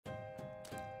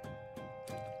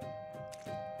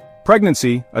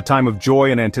Pregnancy, a time of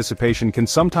joy and anticipation, can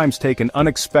sometimes take an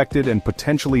unexpected and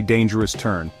potentially dangerous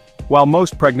turn. While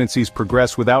most pregnancies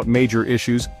progress without major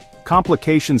issues,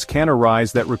 complications can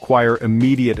arise that require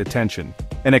immediate attention.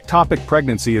 An ectopic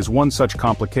pregnancy is one such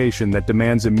complication that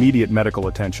demands immediate medical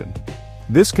attention.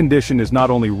 This condition is not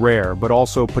only rare but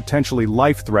also potentially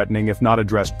life-threatening if not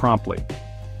addressed promptly.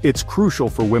 It's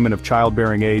crucial for women of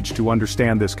childbearing age to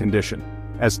understand this condition,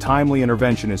 as timely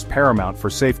intervention is paramount for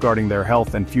safeguarding their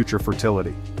health and future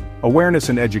fertility. Awareness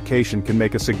and education can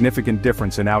make a significant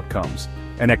difference in outcomes.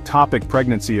 An ectopic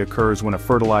pregnancy occurs when a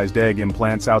fertilized egg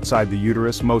implants outside the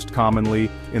uterus, most commonly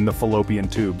in the fallopian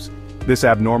tubes. This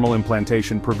abnormal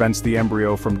implantation prevents the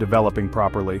embryo from developing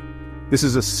properly. This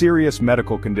is a serious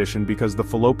medical condition because the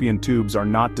fallopian tubes are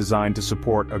not designed to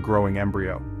support a growing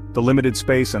embryo. The limited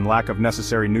space and lack of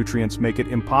necessary nutrients make it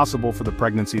impossible for the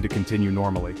pregnancy to continue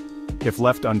normally. If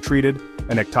left untreated,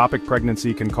 an ectopic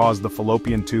pregnancy can cause the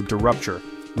fallopian tube to rupture,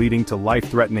 leading to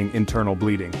life-threatening internal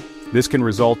bleeding. This can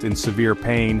result in severe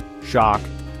pain, shock,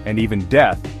 and even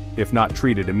death if not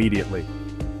treated immediately.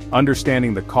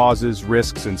 Understanding the causes,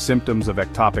 risks, and symptoms of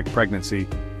ectopic pregnancy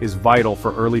is vital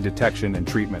for early detection and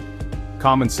treatment.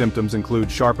 Common symptoms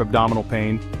include sharp abdominal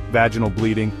pain, vaginal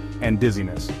bleeding, and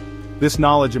dizziness. This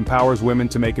knowledge empowers women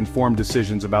to make informed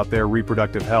decisions about their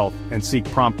reproductive health and seek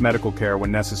prompt medical care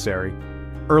when necessary.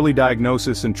 Early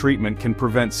diagnosis and treatment can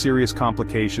prevent serious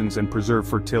complications and preserve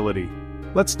fertility.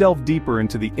 Let's delve deeper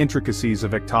into the intricacies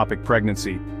of ectopic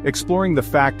pregnancy, exploring the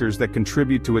factors that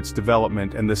contribute to its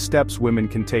development and the steps women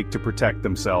can take to protect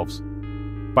themselves.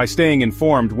 By staying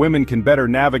informed, women can better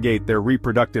navigate their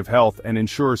reproductive health and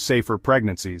ensure safer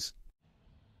pregnancies.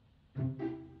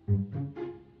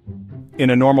 In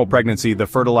a normal pregnancy, the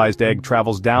fertilized egg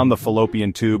travels down the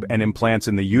fallopian tube and implants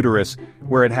in the uterus,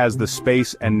 where it has the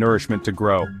space and nourishment to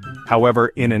grow. However,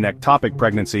 in an ectopic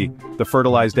pregnancy, the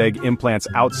fertilized egg implants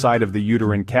outside of the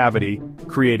uterine cavity,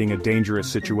 creating a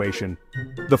dangerous situation.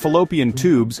 The fallopian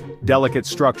tubes, delicate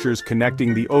structures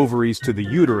connecting the ovaries to the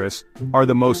uterus, are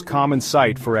the most common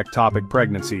site for ectopic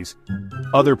pregnancies.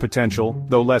 Other potential,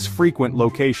 though less frequent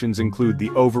locations include the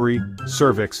ovary,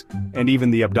 cervix, and even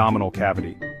the abdominal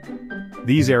cavity.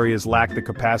 These areas lack the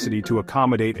capacity to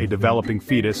accommodate a developing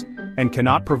fetus and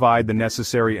cannot provide the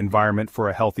necessary environment for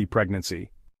a healthy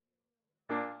pregnancy.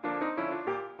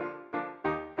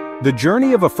 The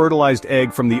journey of a fertilized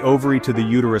egg from the ovary to the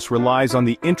uterus relies on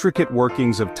the intricate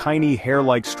workings of tiny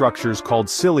hair-like structures called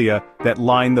cilia that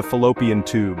line the fallopian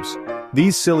tubes.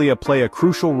 These cilia play a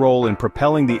crucial role in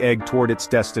propelling the egg toward its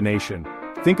destination.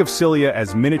 Think of cilia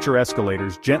as miniature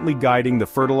escalators gently guiding the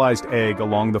fertilized egg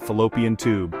along the fallopian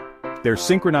tube. Their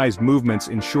synchronized movements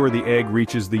ensure the egg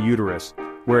reaches the uterus,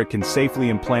 where it can safely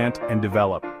implant and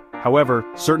develop. However,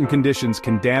 certain conditions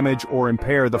can damage or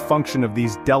impair the function of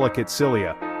these delicate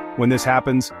cilia. When this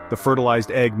happens, the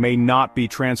fertilized egg may not be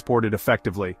transported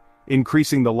effectively,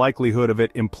 increasing the likelihood of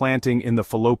it implanting in the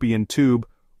fallopian tube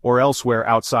or elsewhere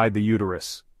outside the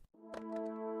uterus.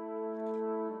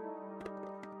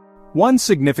 One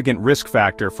significant risk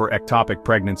factor for ectopic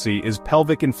pregnancy is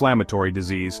pelvic inflammatory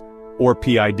disease, or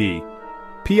PID.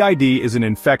 PID is an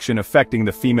infection affecting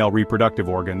the female reproductive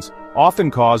organs, often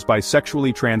caused by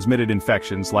sexually transmitted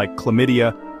infections like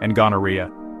chlamydia and gonorrhea.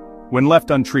 When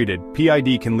left untreated,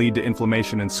 PID can lead to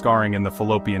inflammation and scarring in the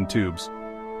fallopian tubes.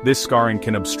 This scarring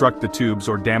can obstruct the tubes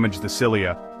or damage the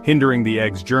cilia, hindering the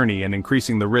egg's journey and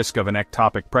increasing the risk of an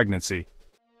ectopic pregnancy.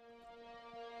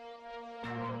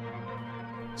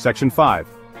 Section 5.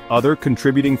 Other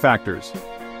contributing factors.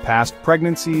 Past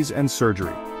pregnancies and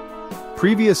surgery.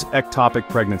 Previous ectopic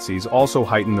pregnancies also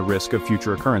heighten the risk of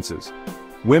future occurrences.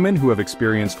 Women who have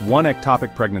experienced one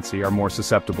ectopic pregnancy are more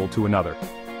susceptible to another.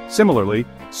 Similarly,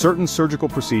 certain surgical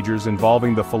procedures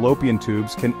involving the fallopian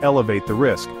tubes can elevate the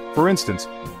risk. For instance,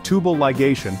 tubal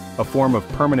ligation, a form of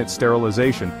permanent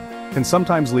sterilization, can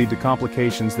sometimes lead to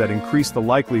complications that increase the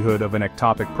likelihood of an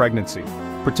ectopic pregnancy,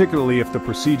 particularly if the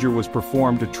procedure was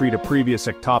performed to treat a previous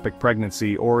ectopic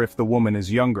pregnancy or if the woman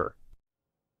is younger.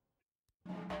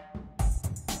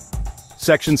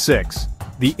 Section 6.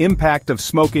 The impact of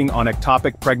smoking on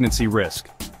ectopic pregnancy risk.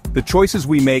 The choices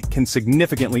we make can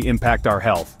significantly impact our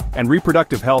health, and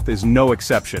reproductive health is no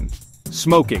exception.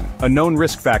 Smoking, a known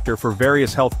risk factor for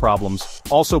various health problems,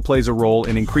 also plays a role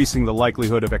in increasing the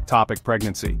likelihood of ectopic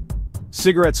pregnancy.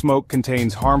 Cigarette smoke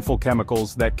contains harmful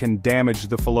chemicals that can damage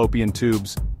the fallopian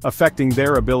tubes, affecting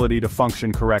their ability to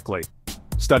function correctly.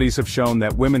 Studies have shown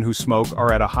that women who smoke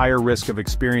are at a higher risk of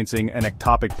experiencing an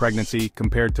ectopic pregnancy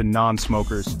compared to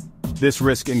non-smokers. This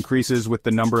risk increases with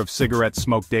the number of cigarettes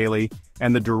smoked daily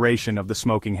and the duration of the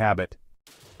smoking habit.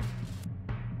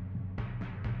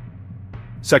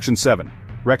 Section 7.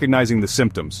 Recognizing the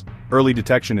symptoms. Early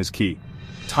detection is key.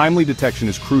 Timely detection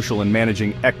is crucial in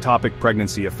managing ectopic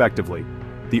pregnancy effectively.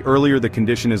 The earlier the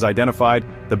condition is identified,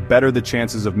 the better the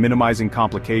chances of minimizing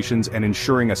complications and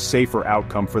ensuring a safer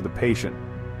outcome for the patient.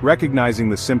 Recognizing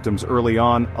the symptoms early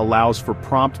on allows for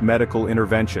prompt medical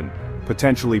intervention,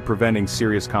 potentially preventing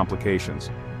serious complications.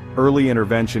 Early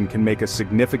intervention can make a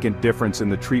significant difference in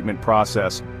the treatment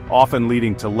process, often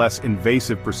leading to less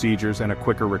invasive procedures and a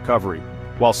quicker recovery.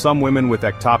 While some women with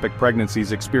ectopic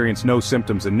pregnancies experience no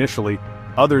symptoms initially,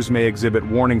 others may exhibit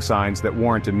warning signs that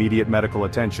warrant immediate medical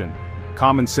attention.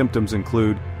 Common symptoms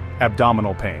include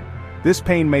abdominal pain. This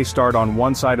pain may start on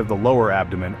one side of the lower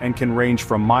abdomen and can range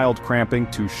from mild cramping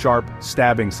to sharp,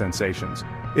 stabbing sensations.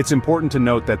 It's important to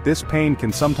note that this pain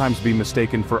can sometimes be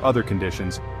mistaken for other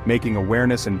conditions, making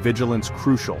awareness and vigilance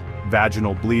crucial.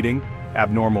 Vaginal bleeding,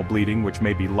 abnormal bleeding which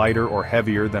may be lighter or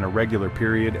heavier than a regular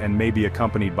period and may be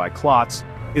accompanied by clots,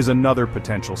 is another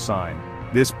potential sign.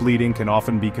 This bleeding can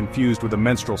often be confused with a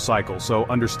menstrual cycle, so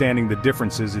understanding the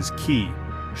differences is key.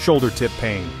 Shoulder tip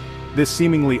pain. This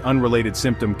seemingly unrelated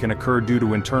symptom can occur due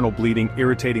to internal bleeding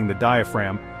irritating the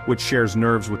diaphragm, which shares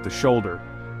nerves with the shoulder.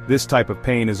 This type of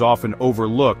pain is often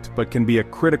overlooked but can be a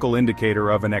critical indicator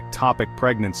of an ectopic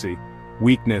pregnancy.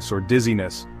 Weakness or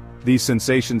dizziness. These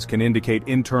sensations can indicate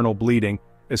internal bleeding,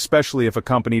 especially if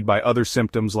accompanied by other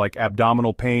symptoms like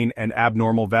abdominal pain and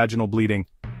abnormal vaginal bleeding.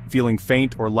 Feeling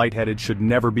faint or lightheaded should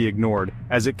never be ignored,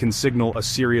 as it can signal a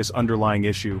serious underlying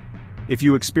issue. If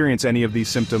you experience any of these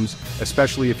symptoms,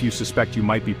 especially if you suspect you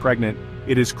might be pregnant,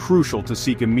 it is crucial to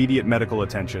seek immediate medical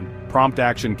attention. Prompt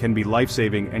action can be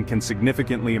life-saving and can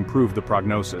significantly improve the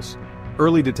prognosis.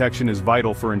 Early detection is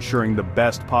vital for ensuring the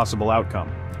best possible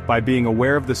outcome. By being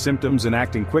aware of the symptoms and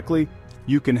acting quickly,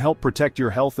 you can help protect your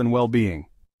health and well-being.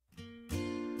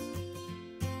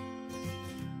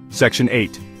 Section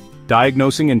 8.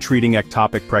 Diagnosing and treating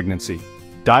ectopic pregnancy.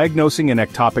 Diagnosing an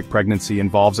ectopic pregnancy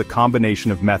involves a combination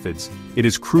of methods. It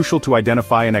is crucial to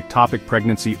identify an ectopic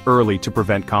pregnancy early to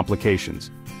prevent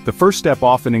complications. The first step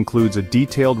often includes a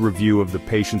detailed review of the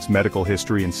patient's medical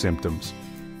history and symptoms.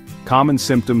 Common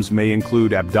symptoms may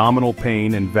include abdominal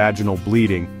pain and vaginal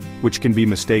bleeding, which can be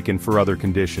mistaken for other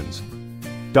conditions.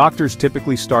 Doctors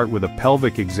typically start with a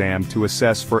pelvic exam to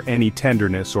assess for any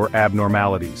tenderness or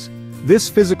abnormalities. This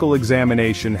physical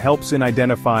examination helps in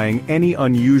identifying any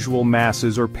unusual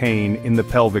masses or pain in the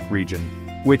pelvic region,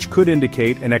 which could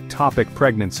indicate an ectopic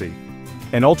pregnancy.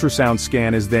 An ultrasound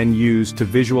scan is then used to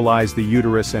visualize the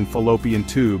uterus and fallopian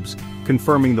tubes,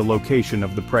 confirming the location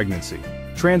of the pregnancy.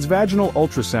 Transvaginal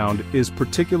ultrasound is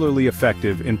particularly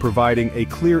effective in providing a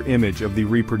clear image of the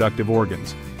reproductive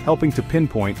organs, helping to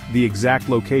pinpoint the exact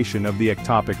location of the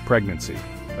ectopic pregnancy.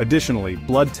 Additionally,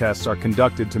 blood tests are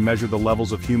conducted to measure the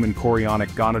levels of human chorionic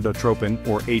gonadotropin,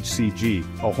 or HCG,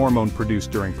 a hormone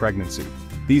produced during pregnancy.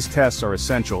 These tests are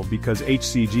essential because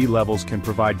HCG levels can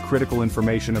provide critical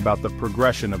information about the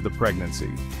progression of the pregnancy.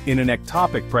 In an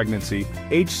ectopic pregnancy,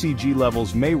 HCG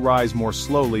levels may rise more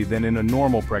slowly than in a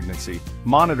normal pregnancy.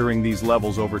 Monitoring these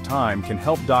levels over time can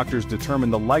help doctors determine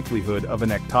the likelihood of an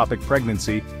ectopic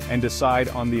pregnancy and decide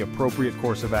on the appropriate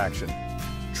course of action.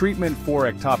 Treatment for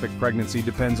ectopic pregnancy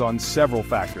depends on several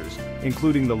factors,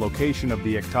 including the location of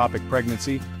the ectopic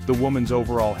pregnancy, the woman's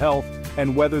overall health,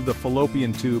 and whether the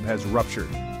fallopian tube has ruptured.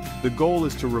 The goal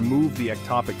is to remove the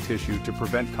ectopic tissue to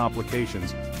prevent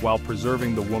complications while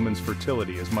preserving the woman's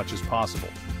fertility as much as possible.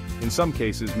 In some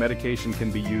cases, medication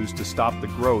can be used to stop the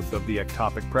growth of the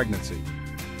ectopic pregnancy.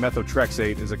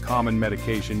 Methotrexate is a common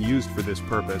medication used for this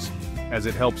purpose, as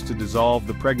it helps to dissolve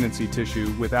the pregnancy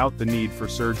tissue without the need for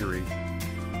surgery.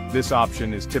 This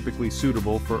option is typically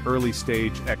suitable for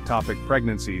early-stage ectopic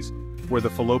pregnancies, where the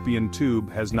fallopian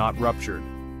tube has not ruptured.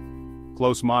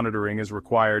 Close monitoring is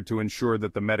required to ensure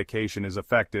that the medication is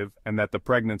effective and that the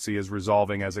pregnancy is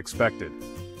resolving as expected.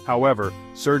 However,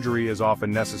 surgery is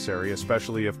often necessary,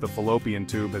 especially if the fallopian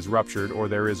tube has ruptured or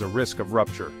there is a risk of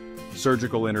rupture.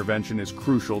 Surgical intervention is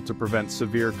crucial to prevent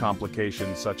severe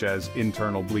complications such as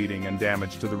internal bleeding and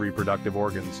damage to the reproductive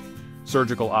organs.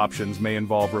 Surgical options may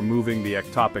involve removing the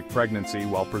ectopic pregnancy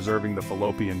while preserving the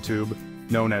fallopian tube,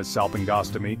 known as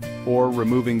salpingostomy, or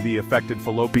removing the affected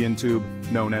fallopian tube,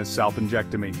 known as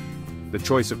salpingectomy. The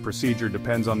choice of procedure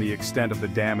depends on the extent of the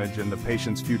damage and the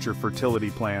patient's future fertility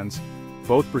plans.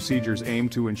 Both procedures aim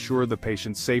to ensure the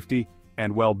patient's safety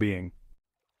and well-being.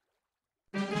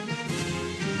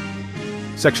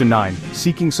 Section 9.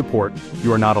 Seeking support.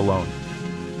 You are not alone.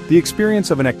 The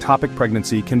experience of an ectopic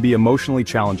pregnancy can be emotionally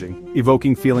challenging,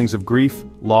 evoking feelings of grief,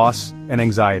 loss, and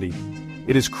anxiety.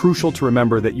 It is crucial to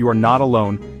remember that you are not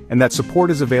alone and that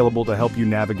support is available to help you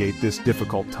navigate this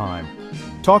difficult time.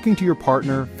 Talking to your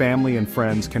partner, family, and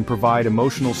friends can provide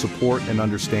emotional support and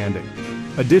understanding.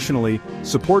 Additionally,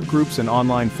 support groups and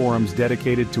online forums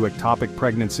dedicated to ectopic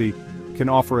pregnancy can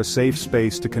offer a safe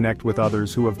space to connect with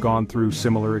others who have gone through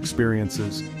similar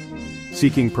experiences.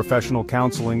 Seeking professional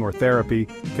counseling or therapy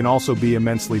can also be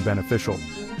immensely beneficial.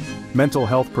 Mental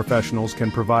health professionals can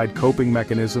provide coping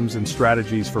mechanisms and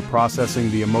strategies for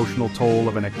processing the emotional toll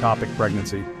of an ectopic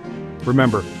pregnancy.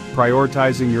 Remember,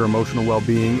 prioritizing your emotional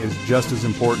well-being is just as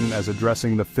important as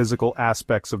addressing the physical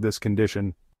aspects of this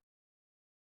condition.